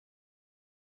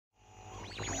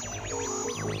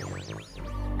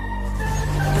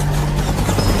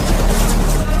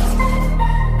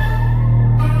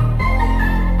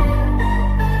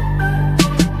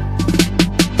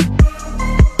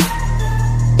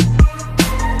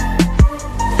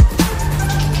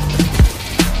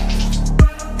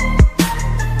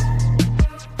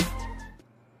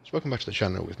Welcome back to the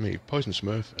channel with me, Poison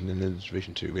Smurf, and in this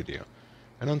Division 2 video.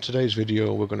 And on today's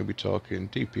video we're going to be talking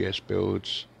DPS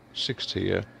builds, 6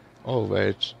 tier, all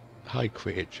red, high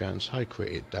crit hit chance, high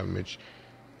crit hit damage,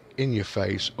 in your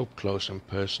face, up close and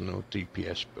personal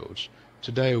DPS builds.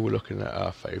 Today we're looking at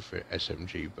our favourite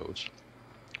SMG builds.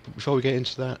 But before we get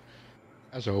into that,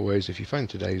 as always, if you find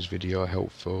today's video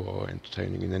helpful or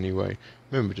entertaining in any way,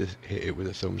 remember to hit it with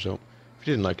a thumbs up. If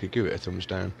you didn't like it, give it a thumbs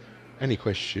down. Any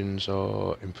questions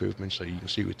or improvements that you can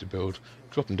see with the build,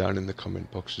 drop them down in the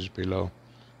comment boxes below.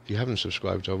 If you haven't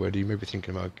subscribed already, you may be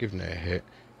thinking about giving it a hit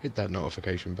that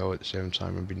notification bell at the same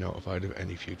time and be notified of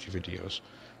any future videos.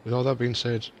 With all that being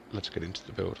said, let's get into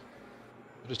the build.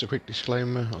 Just a quick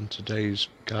disclaimer, on today's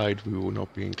guide we will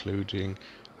not be including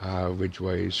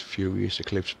Ridgeway's Furious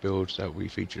Eclipse build that we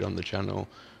featured on the channel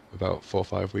about 4 or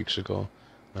 5 weeks ago.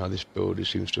 Now this build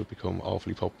seems to have become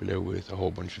awfully popular with a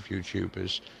whole bunch of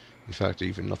YouTubers. In fact,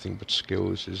 even Nothing But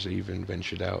Skills has even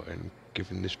ventured out and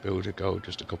given this build a go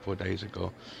just a couple of days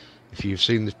ago. If you've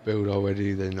seen this build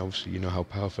already, then obviously you know how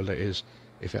powerful it is.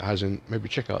 If it hasn't, maybe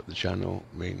check out the channel,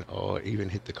 or even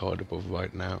hit the card above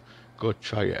right now. Go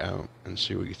try it out and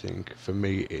see what you think. For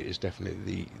me, it is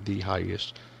definitely the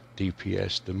highest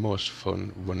DPS, the most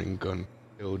fun running gun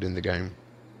build in the game.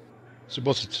 So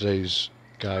both of today's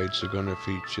guides are going to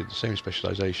feature the same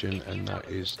specialisation, and that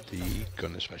is the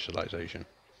gunner specialisation.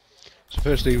 So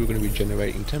firstly, we're going to be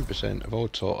generating 10% of all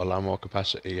total ammo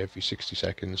capacity every 60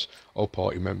 seconds. All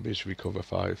party members recover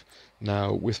 5.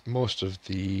 Now, with most of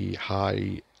the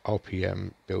high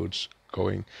RPM builds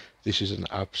going, this is an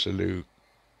absolute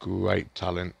great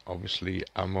talent. Obviously,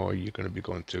 ammo, you're going to be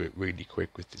going through it really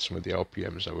quick with some of the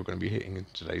RPMs that we're going to be hitting in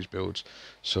today's builds.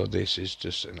 So this is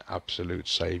just an absolute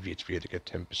saviour to be able to get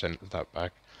 10% of that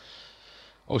back.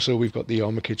 Also, we've got the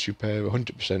armor kits repair,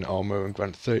 100% armor and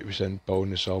grant 30%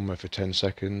 bonus armor for 10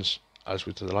 seconds. As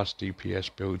with the last DPS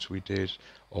builds we did,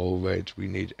 all red, we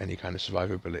need any kind of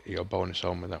survivability or bonus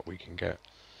armor that we can get.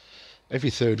 Every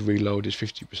third reload is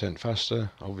 50%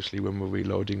 faster. Obviously, when we're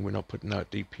reloading, we're not putting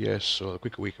out DPS, so the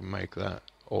quicker we can make that,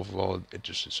 overall, it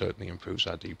certainly improves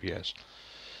our DPS.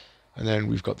 And then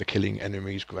we've got the killing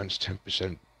enemies grants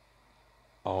 10%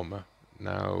 armor.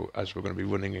 Now, as we're going to be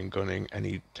running and gunning,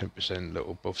 any 10%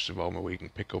 little buffs of armor we can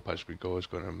pick up as we go is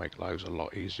going to make lives a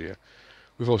lot easier.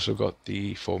 We've also got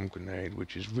the foam grenade,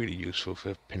 which is really useful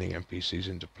for pinning NPCs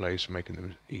into place, making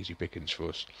them easy pickings for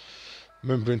us.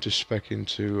 Remembering to spec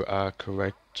into our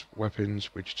correct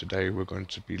weapons, which today we're going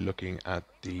to be looking at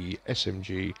the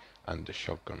SMG and the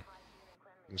shotgun.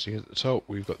 You can see at the top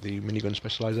we've got the minigun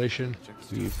specialisation,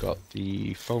 we've got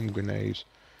the foam grenade,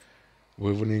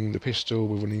 we're running the pistol,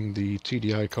 we're running the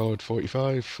TDI card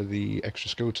 45 for the extra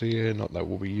skill tier. Not that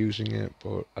we'll be using it,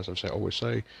 but as I always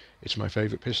say, it's my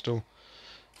favourite pistol.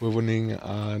 We're running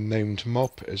our named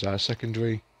mop as our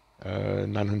secondary,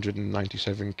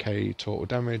 997k total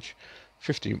damage,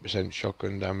 15%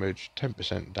 shotgun damage,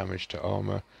 10% damage to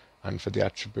armour, and for the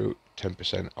attribute,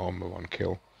 10% armour on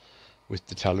kill, with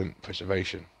the talent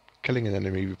preservation. Killing an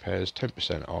enemy repairs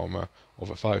 10% armour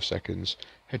over 5 seconds.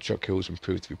 Headshot kills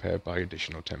improved repair by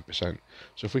additional 10%.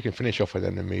 So if we can finish off an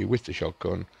enemy with the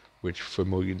shotgun, which for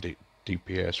million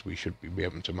DPS we should be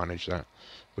able to manage that,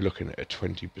 we're looking at a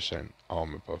 20%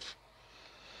 armour buff.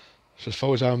 So as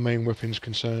far as our main weapon's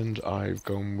concerned, I've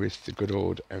gone with the good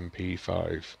old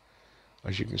MP5.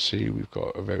 As you can see, we've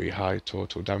got a very high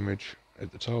total damage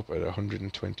at the top at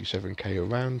 127k a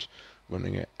round,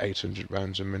 running at 800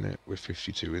 rounds a minute with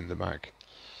 52 in the mag.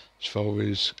 As far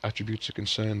as attributes are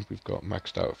concerned, we've got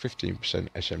maxed out 15%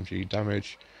 SMG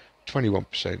damage,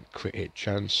 21% crit hit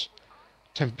chance,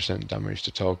 10% damage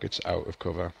to targets out of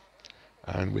cover,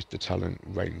 and with the talent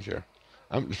Ranger,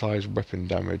 amplifies weapon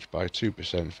damage by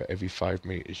 2% for every 5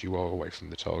 meters you are away from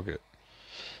the target.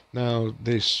 Now,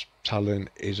 this talent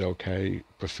is okay.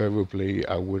 Preferably,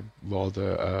 I would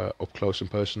rather up close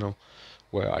and personal,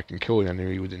 where I can kill an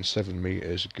enemy within 7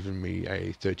 meters, giving me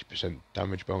a 30%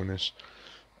 damage bonus.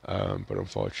 But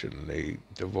unfortunately,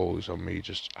 the rolls on me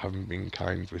just haven't been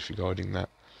kind with regarding that.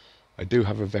 I do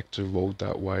have a vector rolled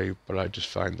that way, but I just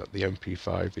find that the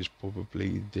MP5 is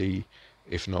probably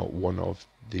if not one of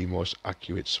the most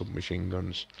accurate submachine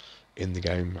guns in the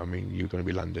game. I mean, you're going to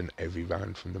be landing every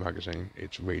round from the magazine.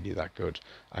 It's really that good,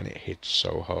 and it hits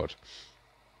so hard.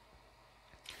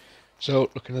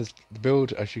 So looking at the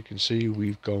build, as you can see,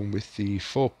 we've gone with the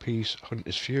 4-piece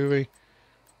Hunter's Fury,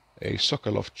 a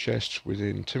Sokolov chest with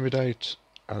Intimidate,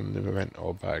 and the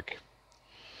Memento bag.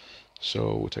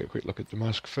 So we'll take a quick look at the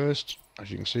mask first.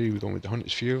 As you can see, we've gone with the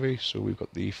Hunter's Fury, so we've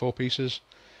got the 4 pieces.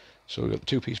 So we've got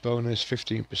the 2-piece bonus,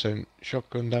 15%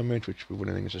 shotgun damage, which we're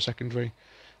running as a secondary,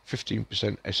 15%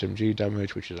 SMG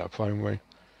damage, which is our primary.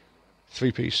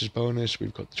 3 pieces bonus,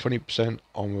 we've got the 20%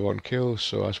 armor on kill,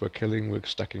 so as we're killing, we're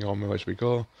stacking armor as we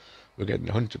go. We're getting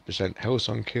 100% health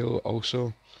on kill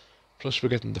also, plus we're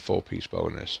getting the 4-piece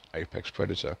bonus, Apex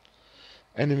Predator.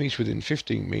 Enemies within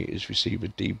 15 meters receive a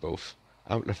debuff,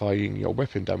 amplifying your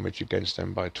weapon damage against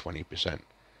them by 20%.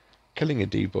 Killing a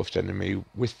debuffed enemy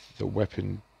with the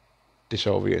weapon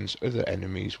disorients other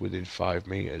enemies within 5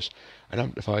 meters and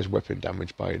amplifies weapon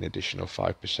damage by an additional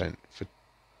 5% for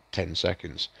 10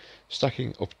 seconds,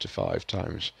 stacking up to 5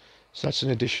 times. So that's an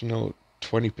additional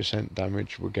 20%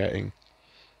 damage we're getting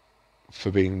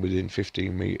for being within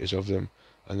 15 meters of them.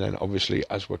 And then obviously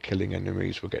as we're killing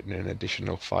enemies, we're getting an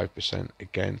additional 5%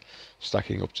 again,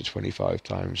 stacking up to 25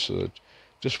 times. So that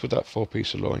just for that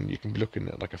 4-piece alone, you can be looking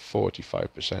at like a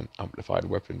 45% amplified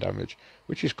weapon damage,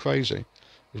 which is crazy.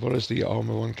 As well as the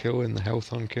armor on kill and the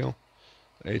health on kill.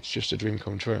 It's just a dream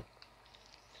come true.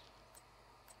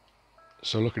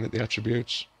 So looking at the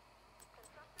attributes,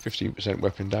 15%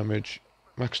 weapon damage,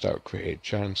 maxed out crit hit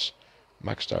chance,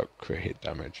 maxed out crit hit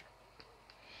damage.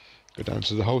 Go down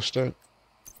to the holster.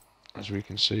 As we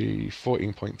can see,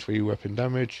 14.3 weapon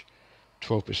damage,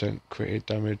 12% crit hit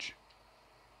damage.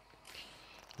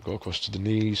 We go across to the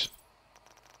knees.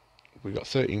 We got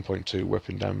 13.2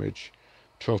 weapon damage,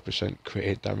 12% crit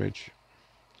hit damage.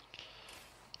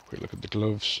 Quick look at the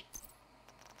gloves.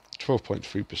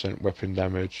 12.3% weapon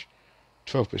damage,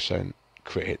 12%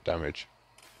 crit hit damage.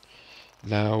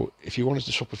 Now, if you wanted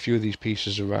to swap a few of these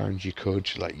pieces around, you could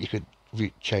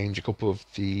change a couple of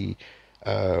the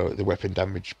weapon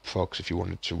damage procs if you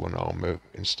wanted to run armor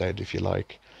instead, if you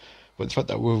like. But the fact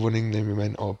that we're running the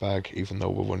Memento bag, even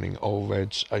though we're running all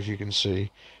reds, as you can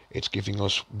see, it's giving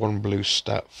us 1 blue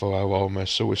stat for our armor,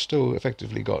 so we're still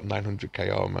effectively got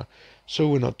 900k armor, so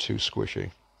we're not too squishy.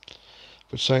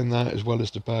 But saying that, as well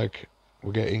as the bag,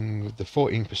 we're getting the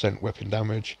 14% weapon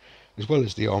damage, as well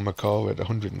as the armor core at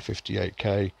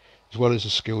 158k, as well as a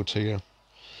skill tier,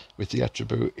 with the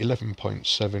attribute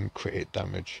 11.7 crit hit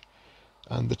damage,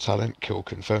 and the talent kill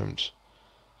confirmed.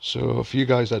 So for you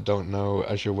guys that don't know,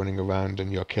 as you're running around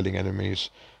and you're killing enemies,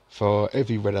 for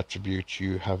every red attribute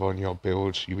you have on your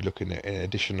build, you'll be looking at an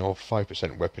additional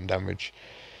 5% weapon damage.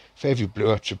 For every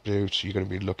blue attribute, you're going to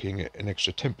be looking at an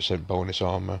extra 10% bonus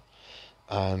armor,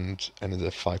 and another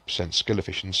 5% skill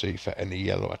efficiency for any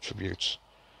yellow attributes.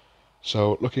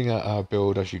 So looking at our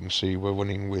build, as you can see, we're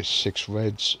running with 6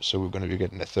 reds, so we're going to be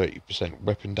getting a 30%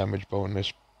 weapon damage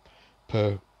bonus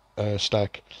per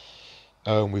stack.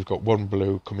 We've got 1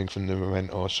 blue coming from the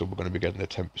Memento, so we're going to be getting a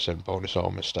 10% bonus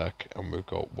armor stack, and we've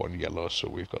got 1 yellow, so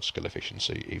we've got skill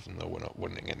efficiency, even though we're not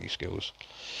running any skills.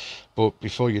 But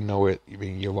before you know it, I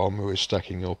mean, your armor is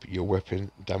stacking up, your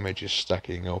weapon damage is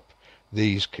stacking up.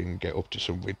 These can get up to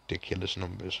some ridiculous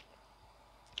numbers.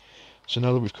 So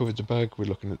now that we've covered the bag, we're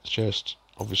looking at the chest.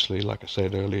 Obviously, like I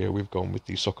said earlier, we've gone with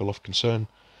the Sokolov Concern.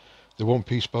 The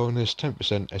 1-piece bonus, 10%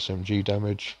 SMG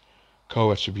damage.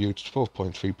 Core attributes,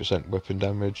 12.3% weapon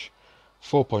damage,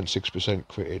 4.6%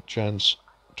 crit hit chance,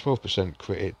 12%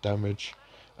 crit hit damage,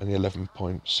 and the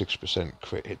 11.6%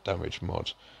 crit hit damage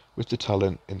mod, with the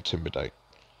talent Intimidate.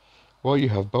 While you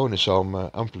have bonus armor,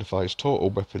 amplifies total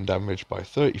weapon damage by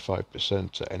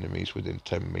 35% to enemies within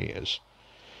 10 meters.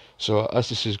 So as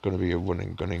this is going to be a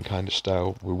running gunning kind of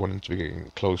style, we're wanting to be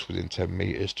getting close within 10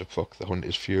 meters to proc the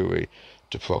Hunter's Fury,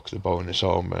 to proc the bonus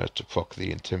armor, to proc the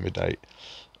Intimidate.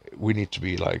 We need to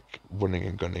be like running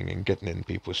and gunning and getting in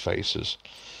people's faces.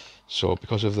 So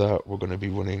because of that, we're going to be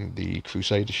running the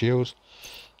Crusader Shield.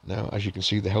 Now, as you can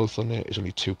see, the health on it is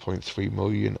only 2.3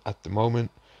 million at the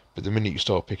moment. But the minute you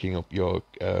start picking up your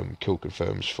kill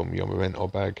confirms from your Memento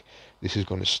bag, this is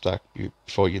going to stack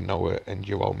before you know it, and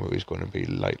your armor is going to be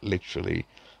like literally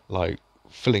like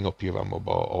filling up your ammo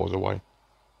bar all the way.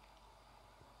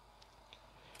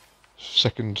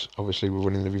 Second, obviously we're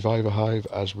running the Reviver Hive,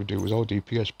 as we do with all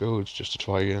DPS builds, just to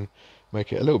try and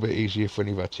make it a little bit easier for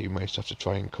any of our teammates to have to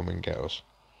try and come and get us.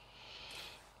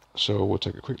 So we'll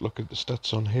take a quick look at the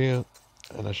stats on here.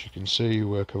 And as you can see,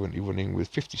 we're currently running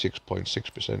with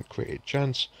 56.6% crit hit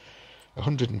chance,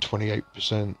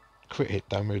 128% crit hit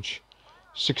damage,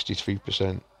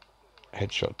 63%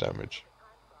 headshot damage.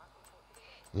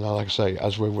 Now, like I say,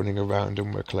 as we're running around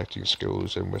and we're collecting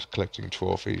skills and we're collecting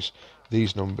trophies,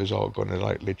 these numbers are going to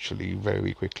like literally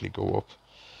very quickly go up.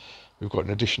 We've got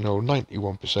an additional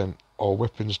 91% all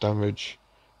weapons damage,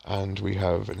 and we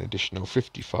have an additional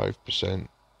 55%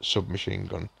 submachine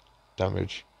gun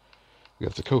damage. We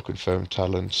have the kill confirmed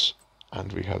talents,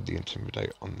 and we have the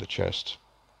Intimidate on the chest.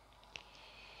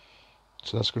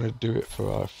 So that's going to do it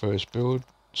for our first build.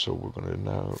 So we're going to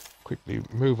now quickly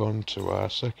move on to our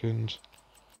second.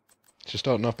 So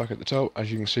starting off back at the top,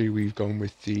 as you can see, we've gone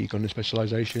with the gunner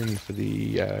specialisation for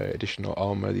the additional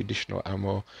armour, the additional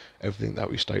ammo, everything that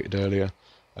we stated earlier.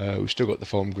 We've still got the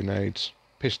foam grenades.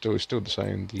 Pistol is still the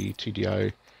same, the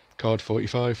TDI card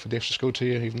 45 for the extra skill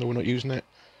tier, even though we're not using it.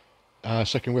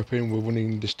 Second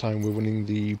weapon, this time we're running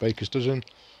the Baker's Dozen.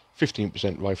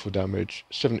 15% rifle damage,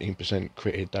 17%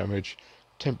 crit hit damage,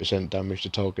 10% damage to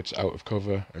targets out of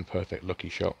cover, and perfect lucky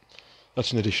shot.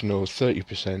 That's an additional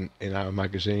 30% in our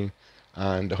magazine,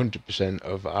 and 100%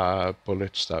 of our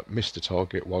bullets that miss the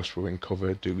target whilst we're in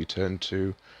cover do return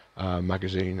to our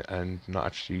magazine and not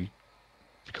actually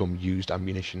become used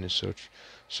ammunition as such.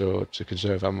 So to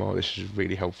conserve ammo, this is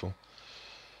really helpful.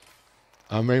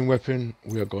 Our main weapon,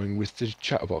 we are going with the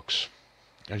Chatterbox.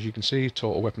 As you can see,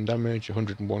 total weapon damage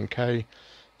 101k,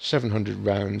 700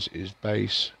 rounds is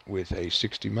base with a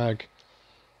 60 mag,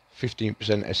 15%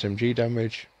 SMG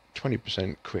damage,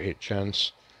 20% crit hit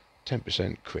chance,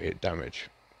 10% crit hit damage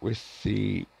with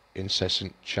the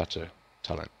incessant chatter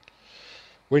talent.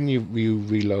 When you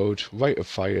reload, rate of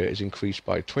fire is increased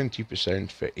by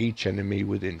 20% for each enemy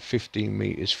within 15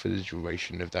 meters for the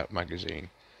duration of that magazine.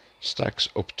 Stacks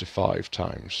up to 5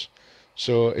 times.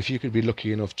 So if you could be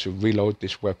lucky enough to reload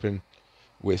this weapon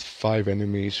with 5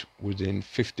 enemies within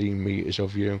 15 meters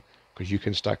of you, because you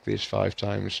can stack this 5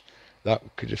 times, that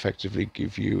could effectively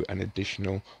give you an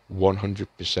additional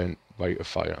 100% rate of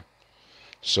fire.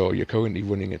 So you're currently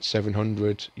running at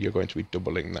 700, you're going to be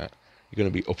doubling that. You're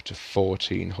going to be up to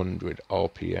 1400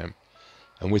 RPM.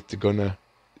 And with the gunner,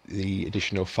 the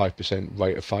additional 5%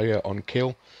 rate of fire on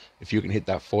kill, if you can hit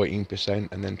that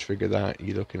 14% and then trigger that,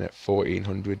 you're looking at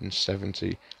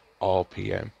 1470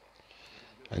 RPM.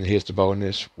 And here's the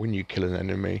bonus, when you kill an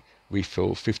enemy, refill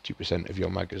 50% of your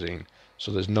magazine.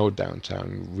 So there's no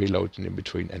downtime reloading in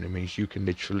between enemies. You can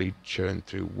literally churn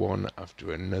through one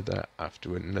after another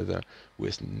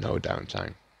with no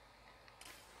downtime.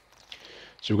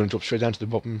 So we're going to drop straight down to the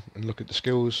bottom and look at the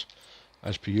skills.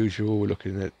 As per usual, we're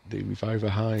looking at the Reviver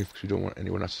Hive because we don't want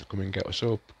anyone else to come and get us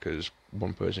up, because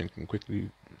one person can quickly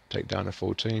take down a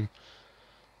full team.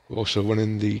 We're also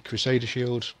running the Crusader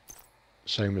Shield,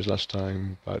 same as last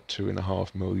time, about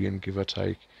 2.5 million give or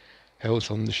take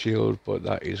health on the shield, but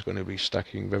that is going to be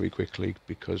stacking very quickly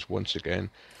because once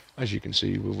again, as you can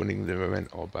see, we're running the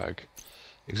Memento bag.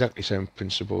 Exactly same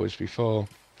principle as before.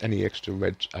 Any extra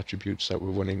red attributes that we're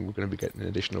running, we're going to be getting an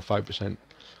additional 5%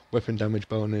 weapon damage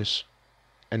bonus.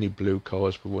 Any blue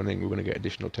cores we're running, we're going to get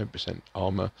additional 10%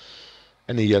 armor.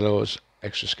 Any yellows,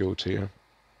 extra skill tier.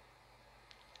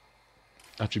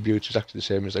 Attributes exactly the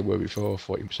same as they were before,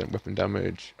 14% weapon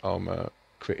damage, armor,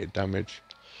 crit hit damage.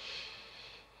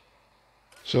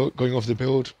 So going off the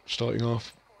build, starting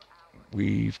off,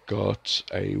 we've got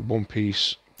a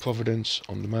one-piece Providence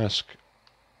on the mask,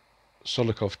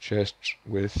 Solikov chest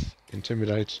with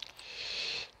Intimidate,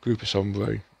 Group of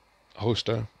Sombre,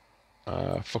 holster,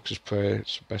 Fox's Prey,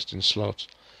 best in slot,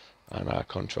 and our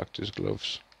Contractor's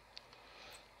gloves.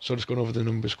 So just going over the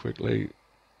numbers quickly,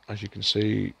 as you can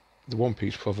see, the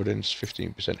one-piece Providence,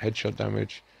 15% headshot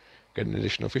damage, get an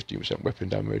additional 15% weapon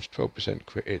damage, 12%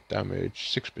 crit hit damage,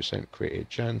 6% crit hit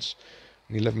chance,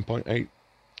 and 11.8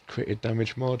 crit hit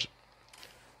damage mod.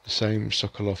 The same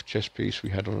Sokolov chest piece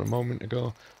we had on a moment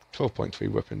ago, 12.3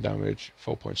 weapon damage,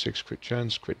 4.6 crit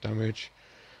chance, crit damage,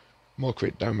 more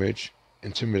crit damage,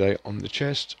 Intimidate on the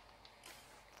chest.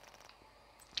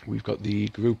 We've got the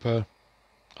Grouper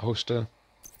holster,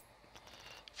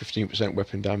 15%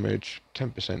 weapon damage,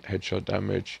 10% headshot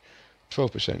damage,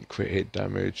 12% crit hit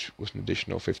damage with an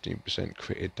additional 15%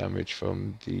 crit hit damage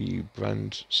from the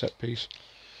brand set piece.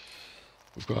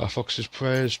 We've got our Fox's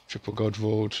Prayers, triple god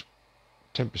rolled,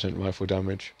 10% rifle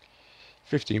damage,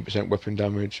 15% weapon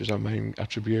damage as our main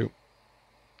attribute,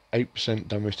 8%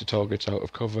 damage to targets out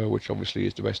of cover, which obviously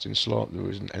is the best in slot, there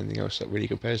isn't anything else that really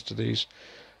compares to these,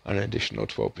 and an additional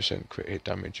 12% crit hit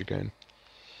damage again.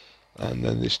 And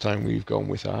then this time we've gone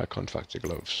with our Contractor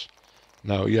gloves.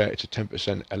 Now, yeah, it's a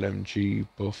 10% LMG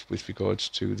buff with regards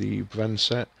to the brand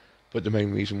set, but the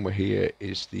main reason we're here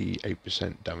is the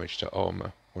 8% damage to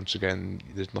armor. Once again,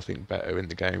 there's nothing better in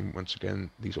the game. Once again,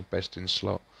 these are best in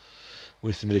slot,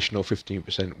 with an additional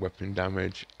 15% weapon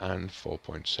damage and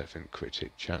 4.7 crit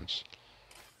hit chance.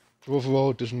 So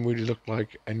overall, it doesn't really look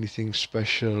like anything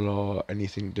special or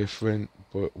anything different,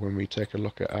 but when we take a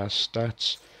look at our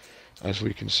stats, as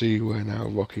we can see, we're now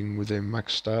rocking with a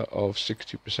max stat of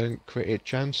 60% crit hit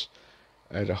chance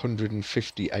at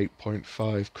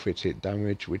 158.5 crit hit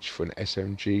damage, which for an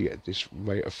SMG at this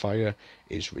rate of fire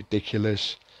is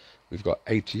ridiculous. We've got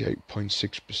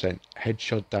 88.6%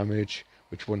 headshot damage,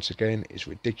 which once again is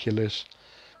ridiculous.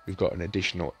 We've got an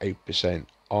additional 8%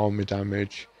 armor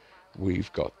damage.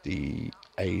 We've got the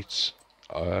 10%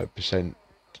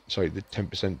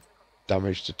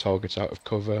 damage to targets out of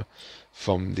cover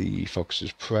from the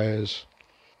Fox's prayers.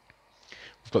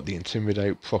 We've got the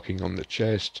Intimidate proccing on the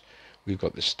chest. We've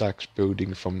got the stacks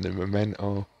building from the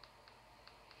Memento.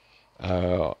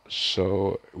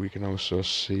 So we can also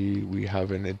see we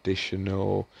have an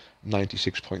additional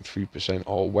 96.3%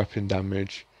 all weapon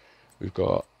damage. We've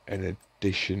got an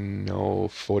additional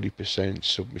 40%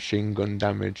 submachine gun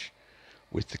damage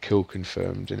with the kill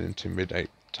confirmed and Intimidate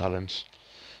talents.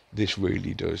 This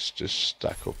really does just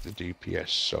stack up the DPS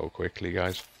so quickly,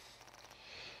 guys.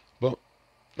 But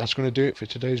that's going to do it for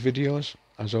today's videos.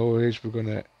 As always, we're going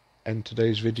to end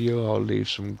today's video. I'll leave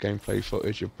some gameplay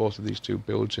footage of both of these two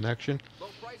builds in action.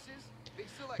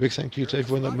 Big thank you to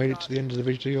everyone that made it to the end of the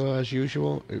video as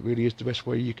usual. It really is the best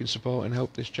way you can support and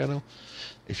help this channel.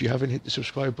 If you haven't hit the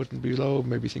subscribe button below,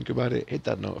 maybe think about it. Hit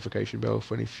that notification bell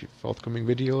for any forthcoming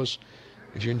videos.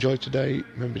 If you enjoyed today,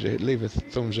 remember to leave a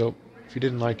thumbs up. If you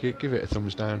didn't like it, give it a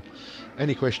thumbs down.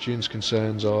 Any questions,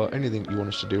 concerns, or anything you want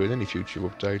us to do in any future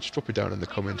updates, drop it down in the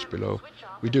comments below.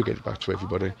 We do get back to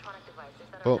everybody.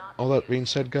 But all that being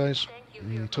said, guys,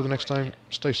 until the next time,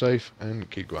 stay safe and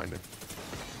keep grinding.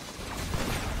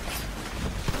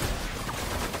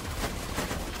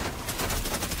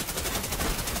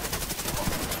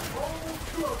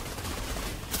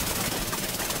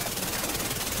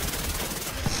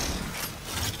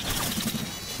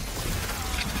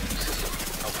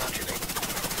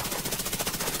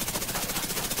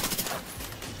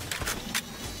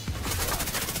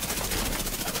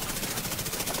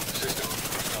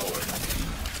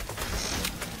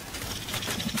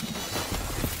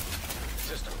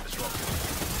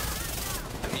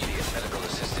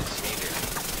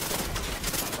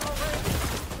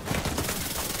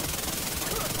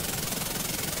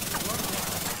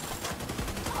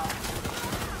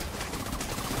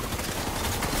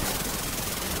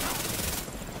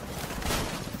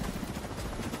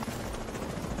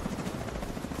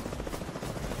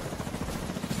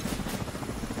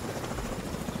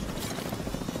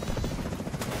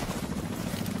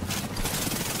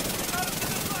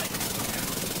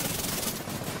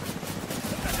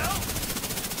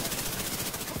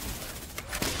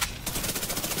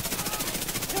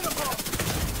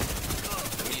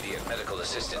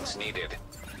 Assistance needed.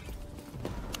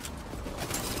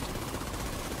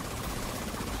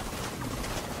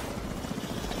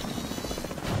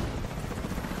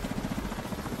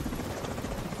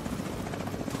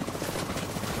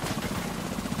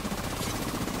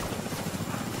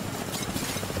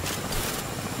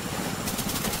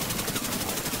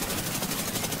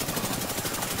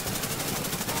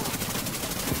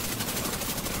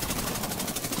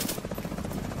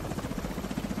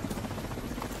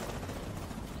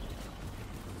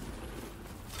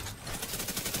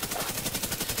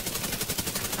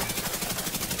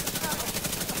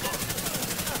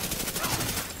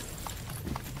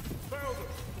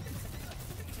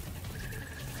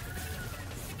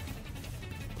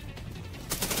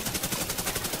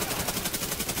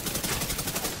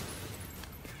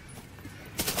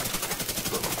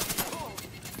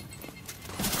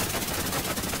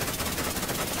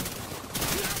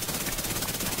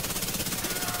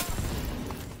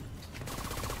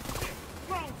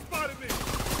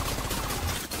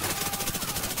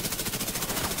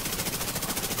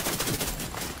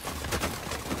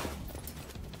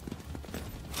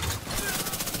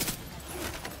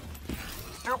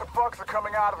 Stupid fucks are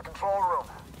coming out of the control room.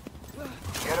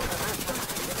 Get in position.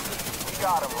 We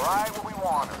got them right where we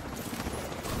want them.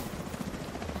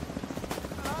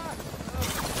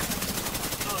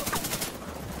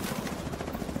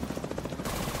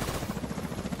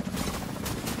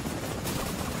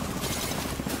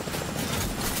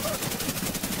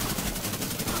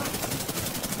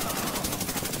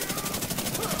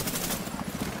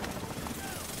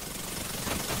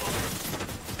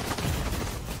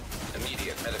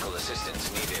 Medical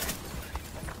assistance needed.